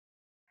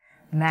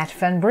Matt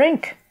van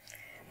Brink.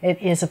 It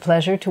is a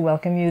pleasure to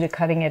welcome you to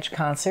Cutting Edge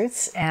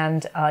Concerts,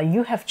 and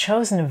you have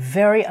chosen a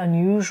very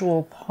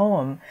unusual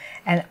poem,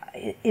 and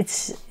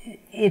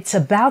it's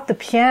about the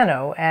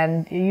piano,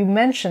 and you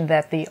mentioned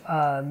that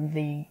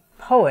the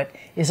poet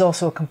is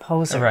also a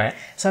composer. Right.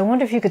 So I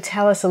wonder if you could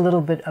tell us a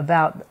little bit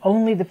about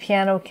Only the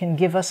Piano Can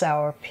Give Us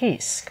Our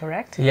Peace,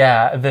 correct?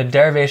 Yeah, the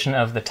derivation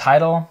of the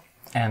title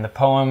and the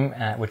poem,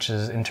 which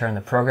is in turn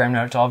the program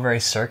note, it's all very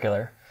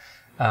circular.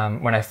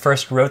 When I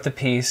first wrote the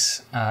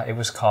piece, it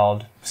was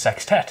called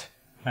Sextet.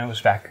 And it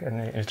was back in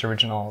its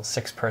original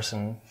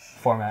 6-person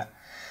format.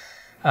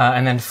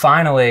 And then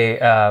finally,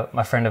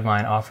 a friend of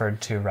mine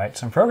offered to write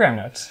some program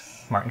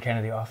notes. Martin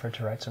Kennedy offered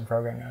to write some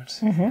program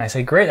notes. Mm-hmm. And I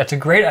said, great, that's a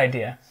great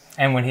idea.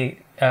 And when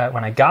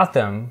I got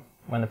them,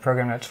 when the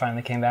program notes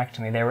finally came back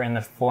to me, they were in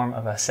the form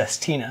of a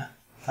sestina,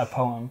 a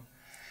poem.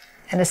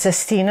 And a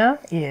sestina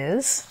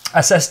is?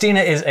 A sestina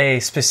is a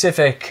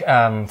specific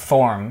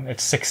form.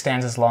 It's 6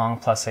 stanzas long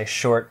plus a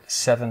short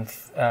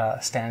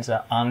 7th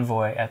stanza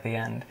envoy at the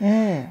end.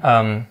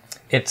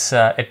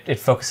 It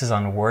focuses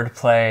on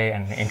wordplay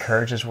and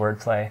encourages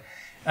wordplay.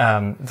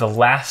 The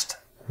last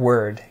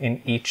word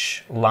in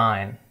each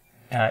line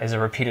is a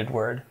repeated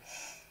word.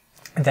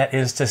 That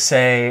is to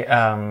say,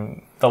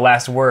 the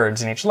last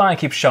words in each line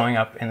keep showing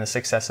up in the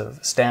successive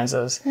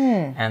stanzas,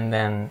 and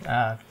then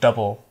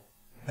double.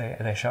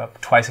 They show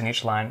up twice in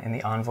each line in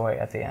the envoy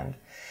at the end.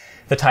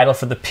 The title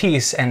for the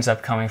piece ends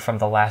up coming from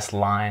the last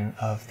line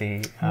of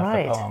the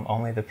poem,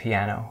 Only the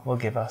Piano Will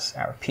Give Us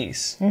Our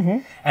Peace. Mm-hmm.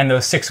 And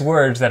those 6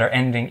 words that are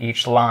ending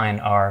each line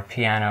are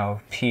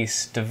piano,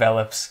 peace,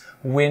 develops,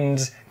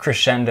 wins,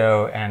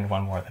 crescendo, and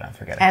one more that I'm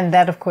forgetting. And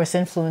that, of course,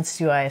 influenced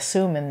you, I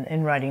assume,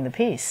 in writing the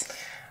piece.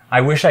 I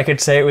wish I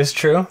could say it was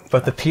true,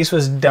 but the piece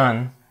was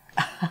done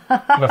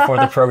before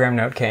the program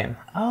note came.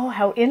 Oh,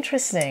 how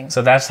interesting.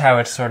 So that's how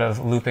it's sort of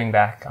looping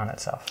back on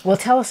itself. Well,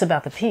 tell us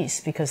about the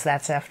piece, because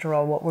that's, after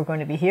all, what we're going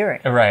to be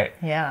hearing. Right.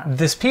 Yeah.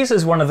 This piece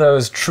is one of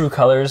those true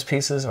colors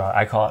pieces. Well,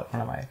 I call it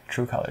one of my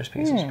true colors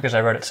pieces because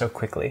I wrote it so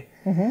quickly.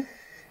 Mm-hmm.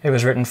 It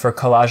was written for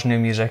Collage New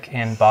Music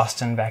in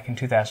Boston back in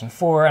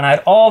 2004, and I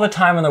had all the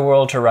time in the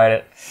world to write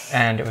it,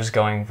 and it was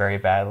going very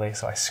badly,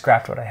 so I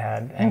scrapped what I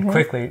had and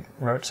quickly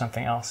wrote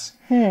something else.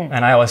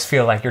 And I always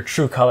feel like your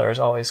true colors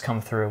always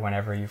come through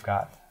whenever you've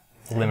got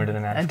a limited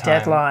amount of time. A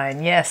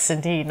deadline, yes,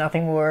 indeed.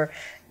 Nothing more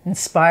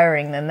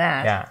inspiring than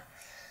that.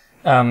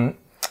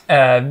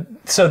 Yeah.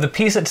 So the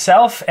piece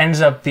itself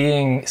ends up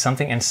being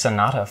something in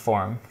sonata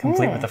form,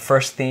 complete with the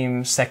first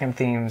theme, second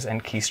themes,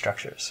 and key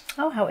structures.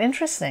 Oh, how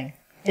interesting.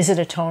 Is it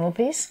a tonal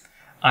piece?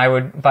 I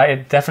would, by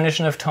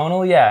definition of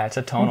tonal, yeah, it's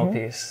a tonal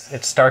piece.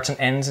 It starts and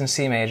ends in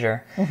C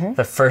major.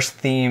 The first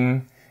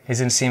theme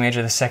is in C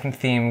major. The second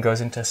theme goes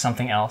into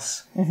something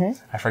else.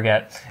 I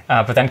forget.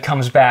 But then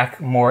comes back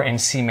more in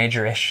C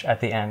major-ish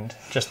at the end,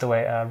 just the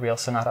way a real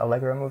sonata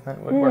allegro movement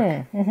would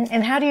work.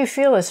 And how do you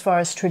feel as far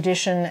as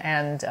tradition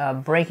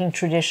and breaking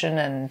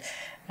tradition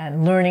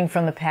and learning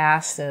from the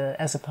past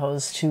as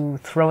opposed to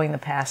throwing the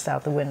past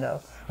out the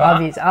window?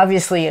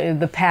 Obviously,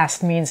 the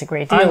past means a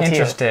great deal to you. I'm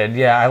interested.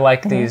 Yeah, I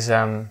like these.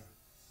 I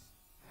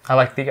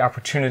like the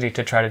opportunity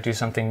to try to do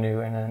something new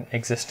in an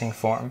existing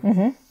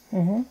form.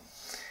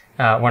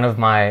 One of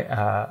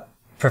my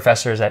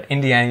professors at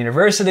Indiana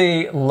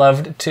University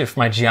loved to, for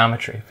my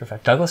geometry,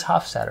 Professor Douglas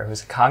Hofstadter,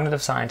 who's a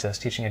cognitive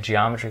scientist teaching a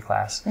geometry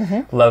class,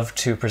 loved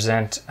to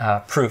present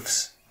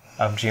proofs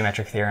of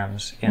geometric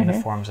theorems in the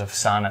forms of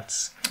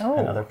sonnets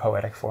and other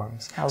poetic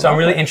forms. So I'm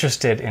really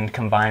interested in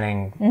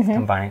combining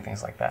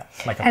things like that,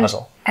 like a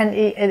puzzle. And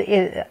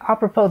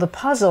apropos the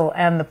puzzle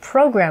and the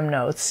program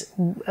notes,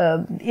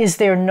 is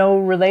there no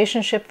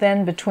relationship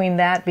then between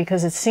that?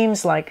 Because it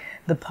seems like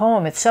the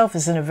poem itself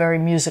is in a very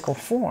musical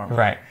form.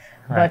 Right.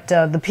 But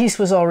the piece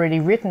was already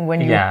written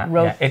when you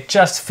wrote... Yeah, it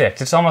just fits.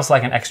 It's almost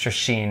like an extra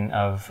sheen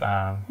of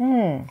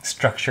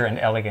structure and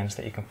elegance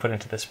that you can put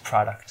into this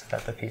product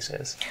that the piece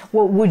is.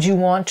 Well, would you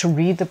want to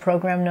read the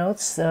program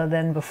notes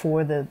then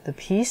before the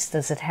piece?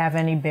 Does it have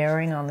any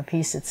bearing on the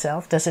piece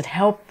itself? Does it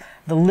help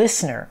the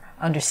listener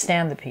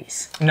understand the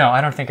piece? No, I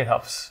don't think it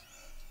helps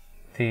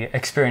the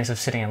experience of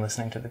sitting and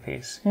listening to the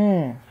piece.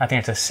 I think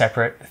it's a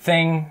separate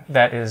thing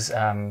that is...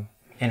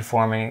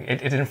 informing.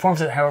 It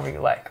informs it however you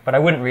like, but I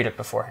wouldn't read it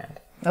beforehand.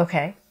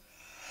 Okay.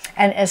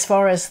 And as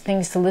far as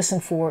things to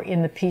listen for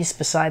in the piece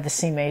beside the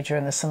C major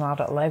and the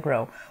sonata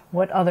allegro,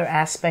 what other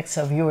aspects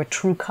of your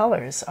true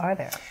colors are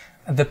there?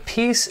 The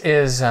piece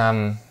is,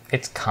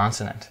 it's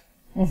consonant.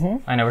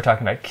 I know we're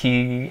talking about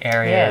key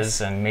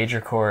areas and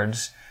major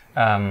chords,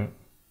 but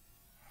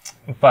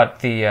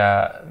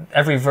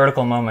every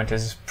vertical moment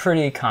is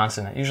pretty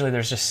consonant. Usually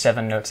there's just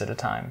 7 notes at a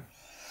time.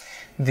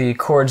 The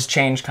chords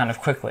change kind of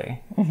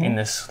quickly in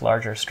this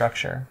larger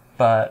structure,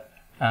 but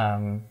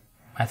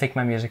I think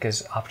my music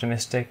is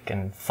optimistic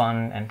and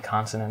fun and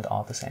consonant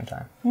all at the same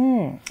time.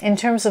 In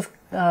terms of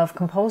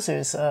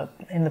composers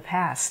in the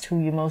past who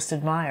you most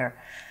admire,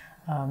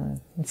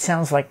 it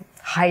sounds like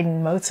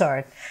Haydn,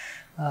 Mozart,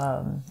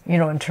 you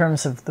know, in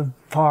terms of the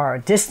far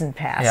distant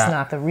past,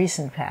 not the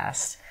recent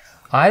past.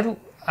 I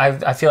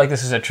I feel like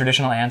this is a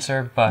traditional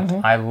answer, but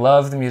I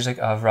love the music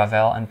of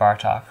Ravel and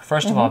Bartók.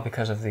 First of all,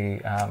 because of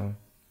the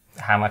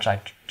how much I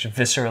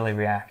viscerally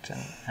react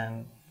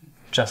and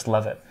just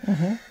love it.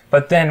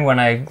 But then when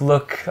I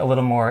look a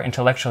little more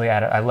intellectually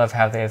at it, I love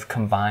how they've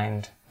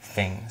combined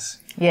things.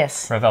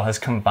 Yes. Ravel has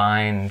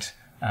combined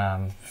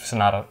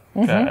sonata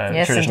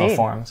Yes, traditional indeed.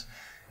 forms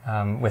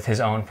with his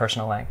own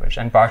personal language,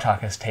 and Bartók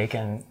has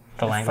taken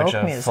the language folk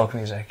of music. folk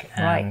music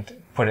and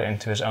Right. put it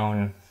into his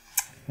own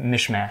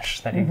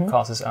mishmash that he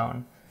calls his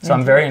own. So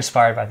I'm very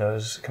inspired by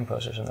those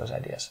composers and those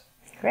ideas.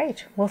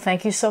 Great. Well,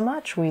 thank you so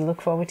much. We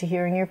look forward to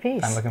hearing your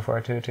piece. I'm looking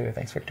forward to it too.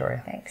 Thanks,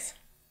 Victoria. Thanks.